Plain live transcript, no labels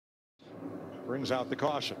brings out the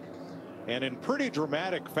caution. And in pretty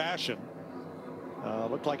dramatic fashion,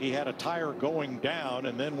 looked like he had a tire going down,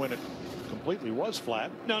 and then when it completely was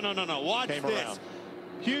flat. No. Watch this. Around.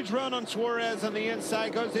 Huge run on Suarez on the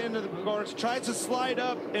inside, goes into the course, tries to slide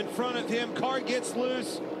up in front of him. Car gets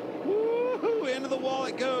loose. Woo-hoo, into the wall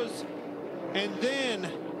it goes. And then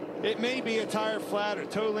it may be a tire flat or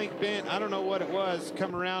toe link bent. I don't know what it was.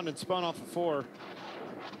 Come around and spun off a 4.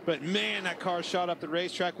 But man, that car shot up the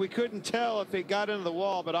racetrack. We couldn't tell if it got into the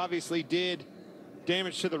wall, but obviously did.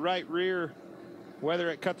 Damage to the right rear. Whether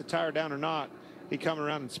it cut the tire down or not, he come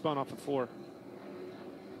around and spun off a 4.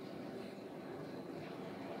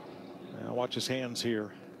 Now watch his hands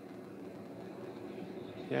here.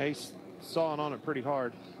 Yeah, he's sawing on it pretty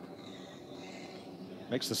hard.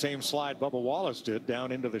 Makes the same slide Bubba Wallace did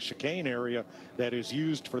down into the chicane area that is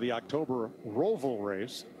used for the October Roval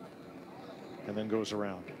race, and then goes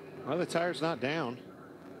around. Well, the tire's not down.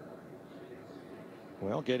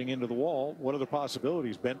 Well, getting into the wall, what are the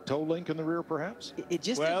possibilities? Bent toe link in the rear, perhaps? It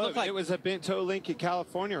just didn't look like it was a bent toe link in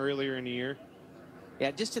California earlier in the year. Yeah,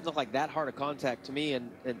 it just didn't look like that hard of contact to me.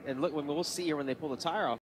 And look, when we'll see here when they pull the tire off.